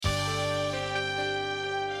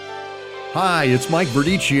Hi, it's Mike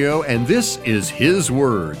Verdicchio, and this is His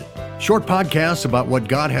Word. Short podcasts about what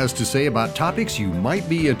God has to say about topics you might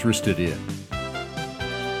be interested in.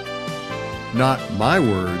 Not my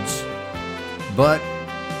words, but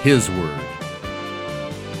His Word.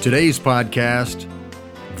 Today's podcast,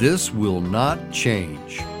 This Will Not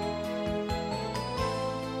Change.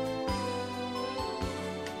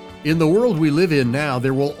 In the world we live in now,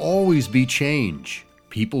 there will always be change.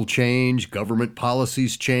 People change, government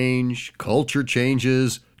policies change, culture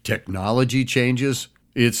changes, technology changes.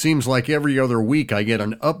 It seems like every other week I get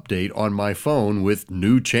an update on my phone with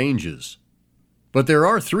new changes. But there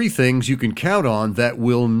are three things you can count on that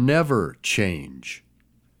will never change.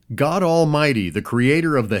 God Almighty, the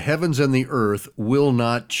creator of the heavens and the earth, will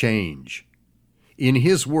not change. In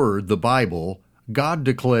His Word, the Bible, God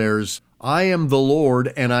declares, "I am the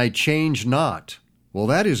Lord, and I change not." Well,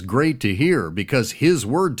 that is great to hear because His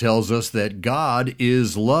Word tells us that God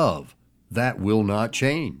is love. That will not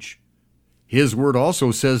change. His Word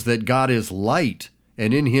also says that God is light,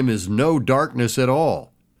 and in Him is no darkness at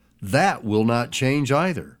all. That will not change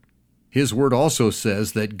either. His Word also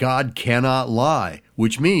says that God cannot lie,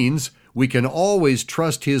 which means we can always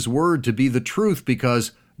trust His Word to be the truth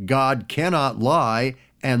because God cannot lie,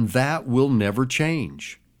 and that will never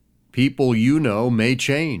change. People you know may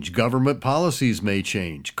change, government policies may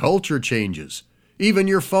change, culture changes, even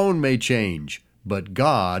your phone may change, but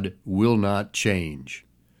God will not change.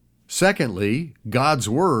 Secondly, God's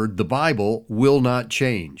Word, the Bible, will not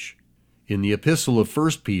change. In the epistle of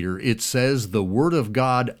 1 Peter, it says the Word of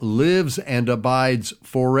God lives and abides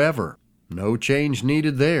forever. No change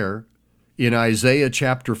needed there. In Isaiah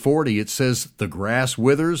chapter 40, it says, "The grass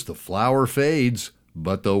withers, the flower fades,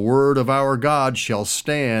 but the Word of our God shall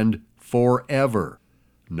stand forever."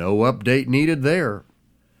 No update needed there.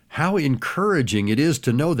 How encouraging it is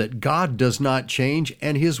to know that God does not change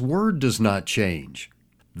and His Word does not change.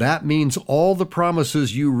 That means all the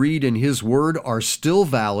promises you read in His Word are still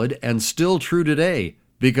valid and still true today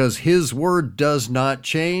because His Word does not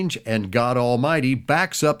change and God Almighty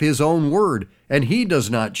backs up His own Word and He does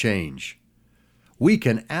not change. We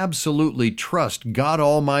can absolutely trust God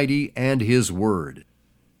Almighty and His Word.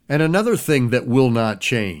 And another thing that will not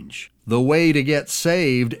change, the way to get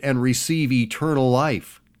saved and receive eternal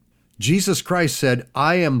life. Jesus Christ said,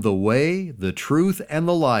 "I am the way, the truth, and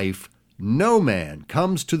the life. No man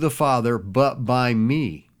comes to the Father but by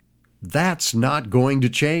me." That's not going to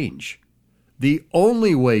change. The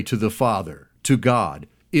only way to the Father, to God,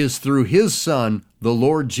 is through His Son, the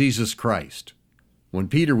Lord Jesus Christ. When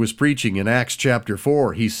Peter was preaching in Acts chapter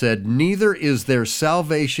 4, he said, "Neither is there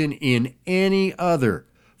salvation in any other,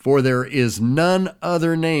 for there is none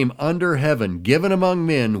other name under heaven given among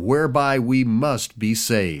men whereby we must be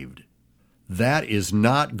saved." That is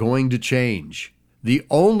not going to change. The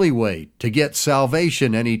only way to get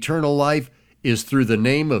salvation and eternal life is through the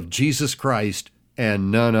name of Jesus Christ and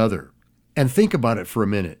none other. And think about it for a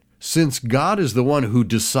minute. Since God is the one who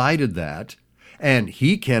decided that, and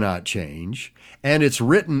He cannot change, and it's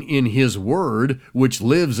written in His Word, which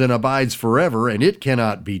lives and abides forever, and it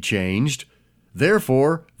cannot be changed,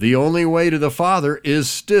 therefore, the only way to the Father is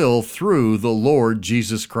still through the Lord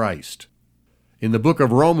Jesus Christ. In the book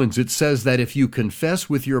of Romans, it says that if you confess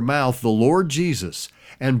with your mouth the Lord Jesus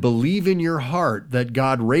and believe in your heart that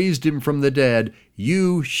God raised Him from the dead,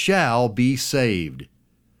 you shall be saved.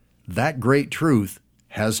 That great truth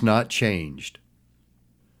has not changed.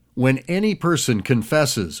 When any person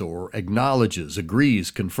confesses or acknowledges,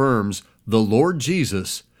 agrees, confirms the Lord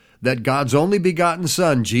Jesus, that God's only begotten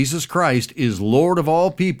Son, Jesus Christ, is Lord of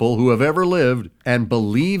all people who have ever lived, and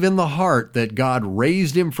believe in the heart that God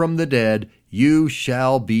raised Him from the dead, you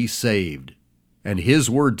shall be saved. And His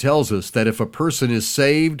Word tells us that if a person is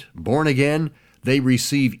saved, born again, they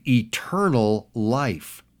receive eternal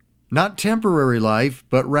life. Not temporary life,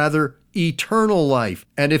 but rather eternal life.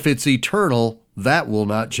 And if it's eternal, that will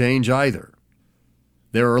not change either.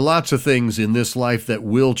 There are lots of things in this life that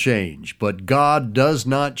will change, but God does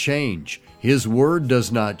not change. His Word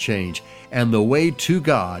does not change. And the way to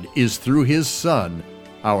God is through His Son,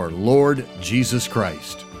 our Lord Jesus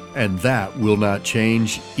Christ. And that will not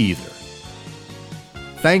change either.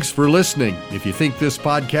 Thanks for listening. If you think this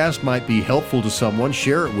podcast might be helpful to someone,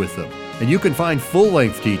 share it with them. And you can find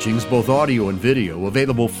full-length teachings, both audio and video,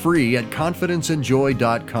 available free at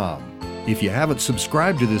confidenceandjoy.com. If you haven't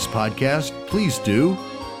subscribed to this podcast, please do.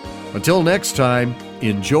 Until next time,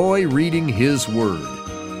 enjoy reading His Word.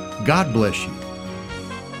 God bless you.